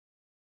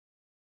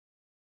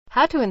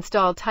How to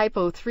install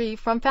TYPO3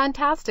 from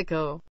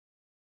Fantastico.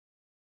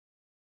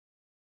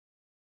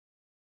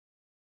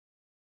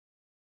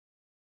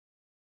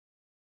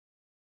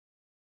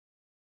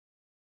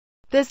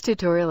 This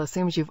tutorial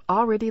assumes you've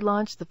already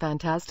launched the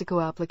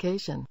Fantastico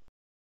application.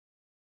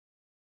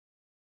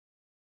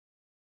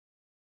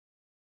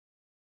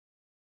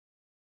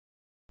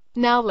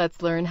 Now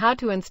let's learn how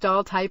to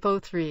install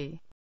TYPO3.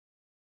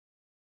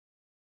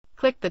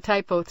 Click the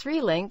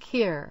TYPO3 link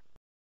here.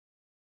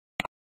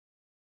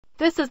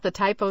 This is the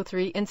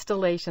TYPO3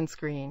 installation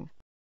screen.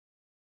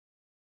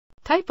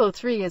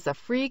 TYPO3 is a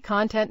free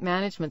content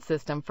management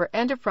system for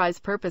enterprise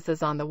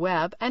purposes on the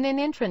web and in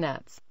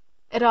intranets.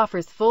 It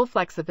offers full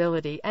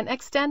flexibility and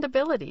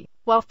extendability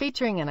while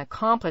featuring an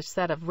accomplished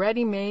set of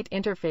ready-made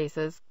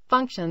interfaces,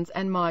 functions,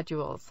 and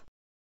modules.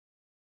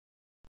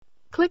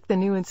 Click the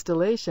New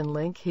Installation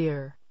link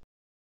here.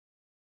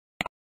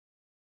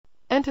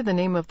 Enter the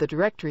name of the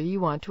directory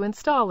you want to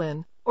install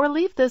in, or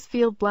leave this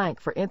field blank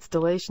for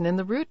installation in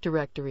the root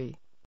directory.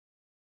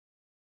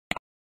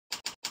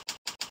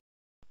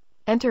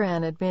 Enter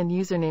an admin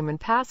username and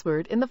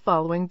password in the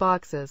following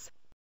boxes.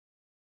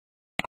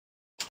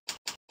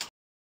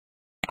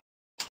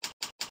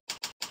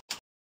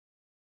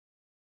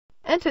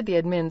 Enter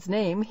the admin's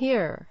name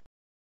here.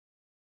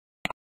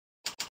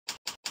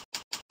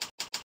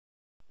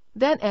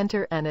 Then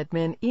enter an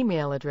admin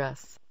email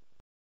address.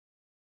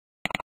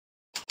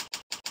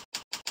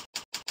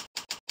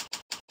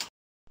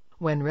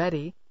 When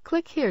ready,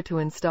 click here to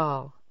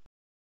install.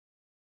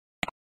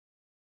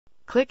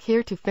 Click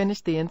here to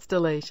finish the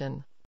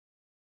installation.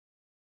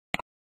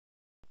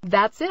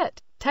 That's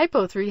it!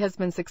 TYPO3 has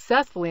been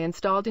successfully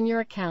installed in your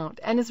account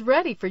and is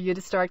ready for you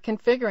to start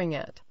configuring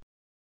it.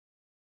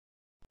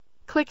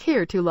 Click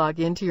here to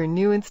log in to your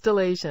new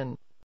installation.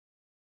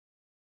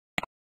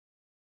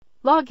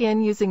 Log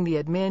in using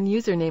the admin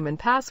username and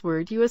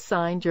password you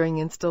assigned during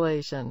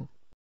installation.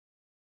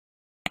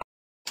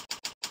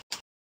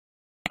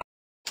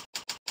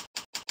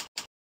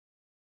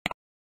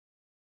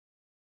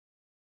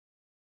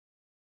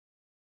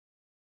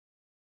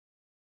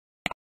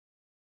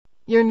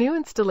 Your new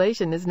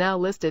installation is now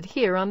listed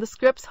here on the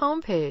script's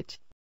homepage.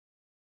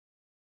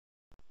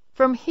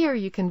 From here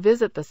you can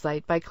visit the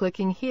site by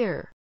clicking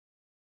here,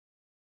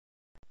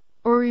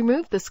 or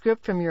remove the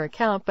script from your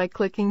account by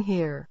clicking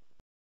here.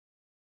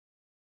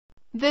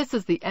 This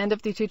is the end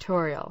of the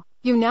tutorial.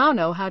 You now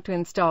know how to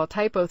install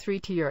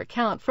TYPO3 to your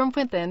account from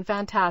within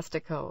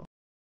Fantastico.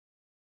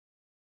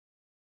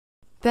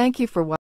 Thank you for watching.